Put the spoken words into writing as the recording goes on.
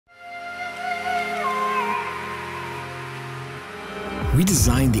We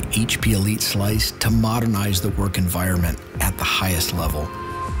designed the HP Elite Slice to modernize the work environment at the highest level,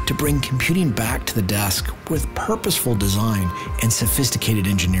 to bring computing back to the desk with purposeful design and sophisticated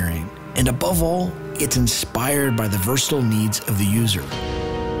engineering. And above all, it's inspired by the versatile needs of the user.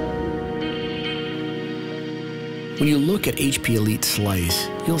 When you look at HP Elite Slice,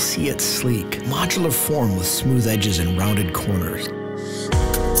 you'll see its sleek, modular form with smooth edges and rounded corners.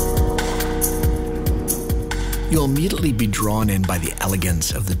 You'll immediately be drawn in by the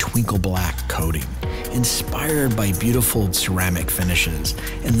elegance of the twinkle black coating, inspired by beautiful ceramic finishes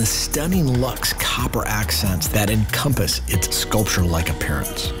and the stunning luxe copper accents that encompass its sculpture-like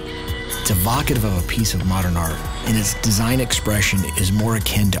appearance. It's evocative of a piece of modern art, and its design expression is more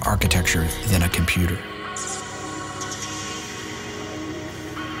akin to architecture than a computer.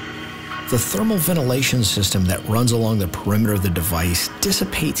 The thermal ventilation system that runs along the perimeter of the device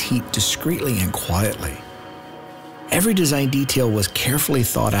dissipates heat discreetly and quietly. Every design detail was carefully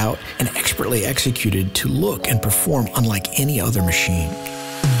thought out and expertly executed to look and perform unlike any other machine.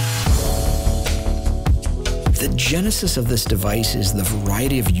 The genesis of this device is the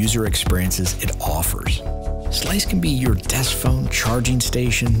variety of user experiences it offers. Slice can be your desk phone, charging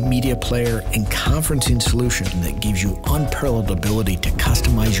station, media player, and conferencing solution that gives you unparalleled ability to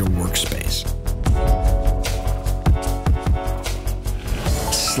customize your workspace.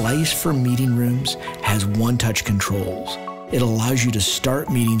 Slice for meeting rooms has one-touch controls. It allows you to start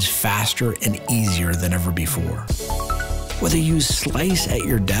meetings faster and easier than ever before. Whether you use Slice at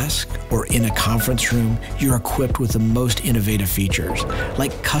your desk or in a conference room, you're equipped with the most innovative features,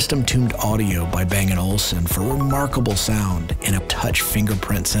 like custom-tuned audio by Bang & Olufsen for remarkable sound and a touch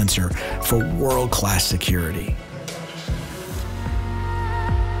fingerprint sensor for world-class security.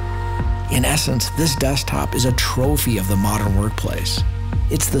 In essence, this desktop is a trophy of the modern workplace.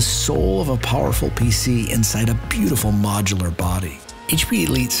 It's the soul of a powerful PC inside a beautiful modular body. HP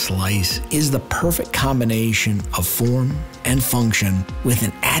Elite Slice is the perfect combination of form and function with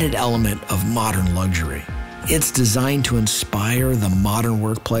an added element of modern luxury. It's designed to inspire the modern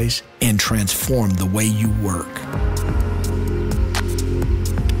workplace and transform the way you work.